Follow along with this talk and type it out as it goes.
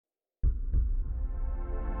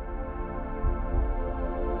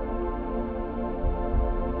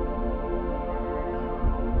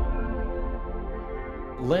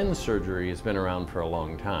Lens surgery has been around for a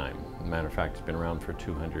long time. As a matter of fact, it's been around for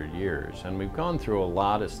 200 years, and we've gone through a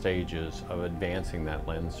lot of stages of advancing that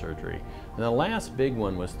lens surgery. And the last big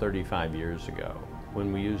one was 35 years ago,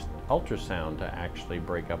 when we used ultrasound to actually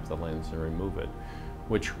break up the lens and remove it,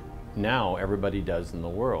 which now everybody does in the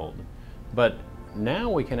world. But now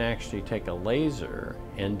we can actually take a laser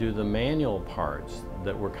and do the manual parts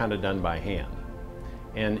that were kind of done by hand.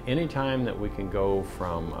 And anytime that we can go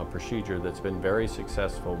from a procedure that's been very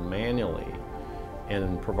successful manually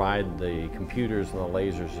and provide the computers and the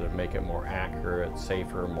lasers that make it more accurate,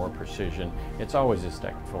 safer, more precision, it's always a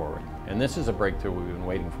step forward. And this is a breakthrough we've been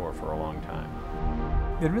waiting for a long time.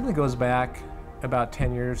 It really goes back about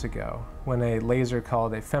 10 years ago when a laser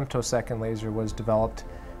called a femtosecond laser was developed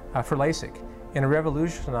for LASIK, and it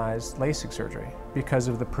revolutionized LASIK surgery because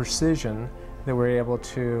of the precision that we're able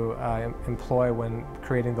to employ when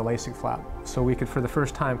creating the LASIK flap. So we could, for the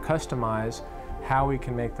first time, customize how we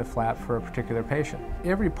can make the flap for a particular patient.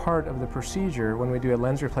 Every part of the procedure, when we do a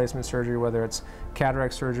lens replacement surgery, whether it's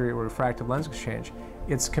cataract surgery or refractive lens exchange,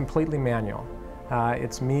 it's completely manual.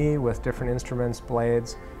 It's me with different instruments,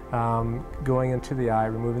 blades, going into the eye,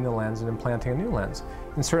 removing the lens, and implanting a new lens.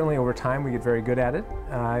 And certainly over time we get very good at it,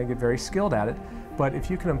 get very skilled at it, but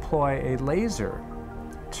if you can employ a laser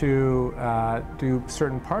to do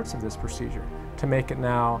certain parts of this procedure, to make it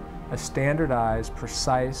now a standardized,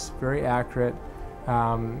 precise, very accurate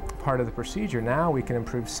part of the procedure, now we can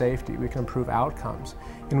improve safety, we can improve outcomes,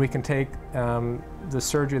 and we can take the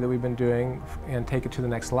surgery that we've been doing and take it to the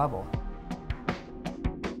next level.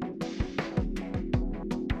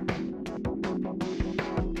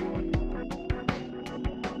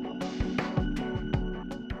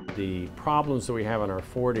 The problems that we have in our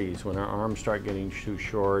 40s when our arms start getting too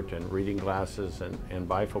short and reading glasses and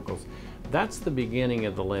bifocals, that's the beginning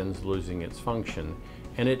of the lens losing its function,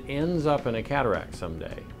 and it ends up in a cataract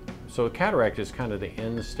someday. So a cataract is kind of the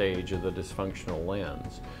end stage of the dysfunctional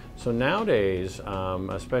lens. So nowadays,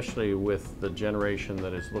 especially with the generation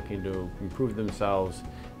that is looking to improve themselves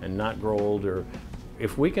and not grow older,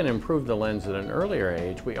 if we can improve the lens at an earlier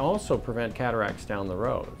age, we also prevent cataracts down the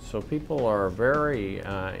road. So people are very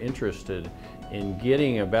interested in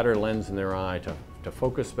getting a better lens in their eye to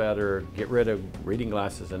focus better, get rid of reading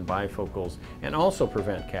glasses and bifocals, and also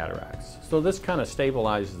prevent cataracts. So this kind of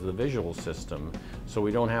stabilizes the visual system, so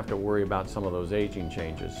we don't have to worry about some of those aging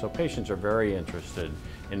changes. So patients are very interested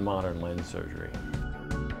in modern lens surgery.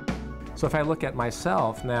 So if I look at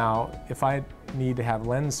myself now, if I need to have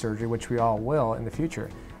lens surgery, which we all will in the future,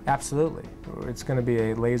 absolutely. It's going to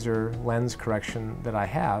be a laser lens correction that I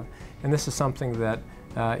have, and this is something that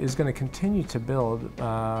is going to continue to build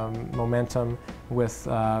momentum with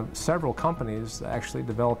several companies actually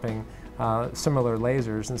developing similar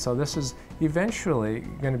lasers, and so this is eventually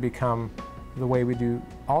going to become the way we do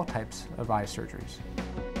all types of eye surgeries.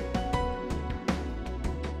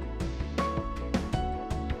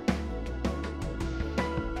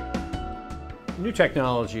 New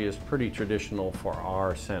technology is pretty traditional for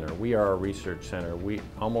our center. We are a research center.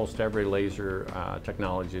 Almost every laser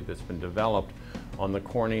technology that's been developed on the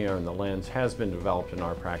cornea and the lens has been developed in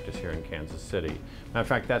our practice here in Kansas City. Matter of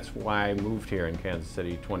fact, that's why I moved here in Kansas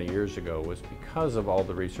City 20 years ago, was because of all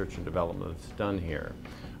the research and development that's done here.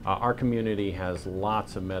 Our community has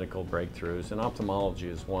lots of medical breakthroughs, and ophthalmology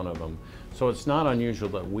is one of them. So it's not unusual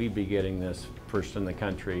that we be getting this first in the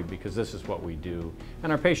country, because this is what we do.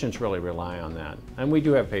 And our patients really rely on that. And we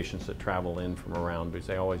do have patients that travel in from around because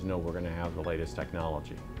they always know we're going to have the latest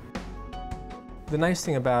technology. The nice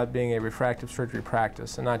thing about being a refractive surgery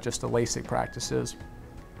practice, and not just a LASIK practice, is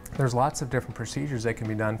there's lots of different procedures that can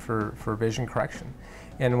be done for vision correction.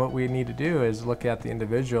 And what we need to do is look at the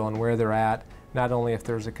individual and where they're at, not only if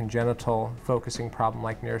there's a congenital focusing problem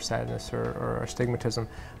like nearsightedness or astigmatism,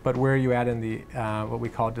 but where you at in the what we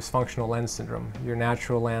call dysfunctional lens syndrome. Your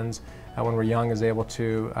natural lens, when we're young, is able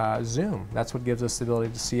to zoom. That's what gives us the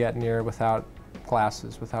ability to see at near without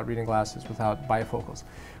glasses, without reading glasses, without bifocals.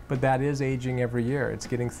 But that is aging every year. It's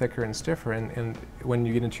getting thicker and stiffer, and when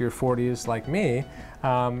you get into your 40s like me,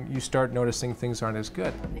 you start noticing things aren't as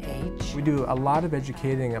good. We do a lot of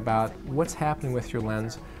educating about what's happening with your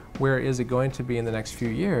lens, where is it going to be in the next few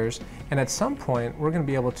years, and at some point we're going to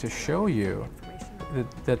be able to show you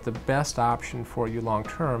that the best option for you long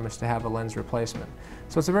term is to have a lens replacement.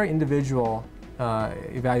 So it's a very individual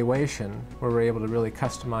evaluation where we're able to really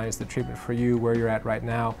customize the treatment for you where you're at right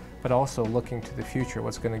now, but also looking to the future,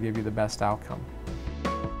 what's going to give you the best outcome.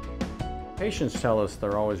 Patients tell us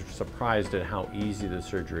they're always surprised at how easy the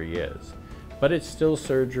surgery is. But it's still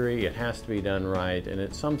surgery, it has to be done right, and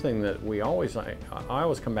it's something that I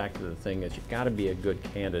always come back to the thing is you've got to be a good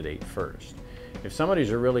candidate first. If somebody's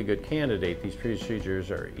a really good candidate, these procedures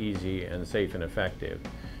are easy and safe and effective.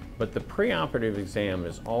 But the preoperative exam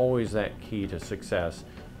is always that key to success,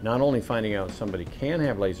 not only finding out somebody can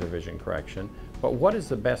have laser vision correction, but what is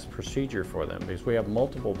the best procedure for them? Because we have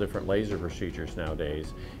multiple different laser procedures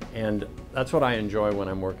nowadays, and that's what I enjoy when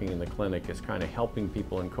I'm working in the clinic, is kind of helping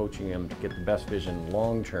people and coaching them to get the best vision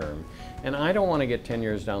long term. And I don't want to get 10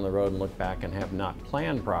 years down the road and look back and have not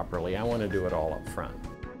planned properly. I want to do it all up front.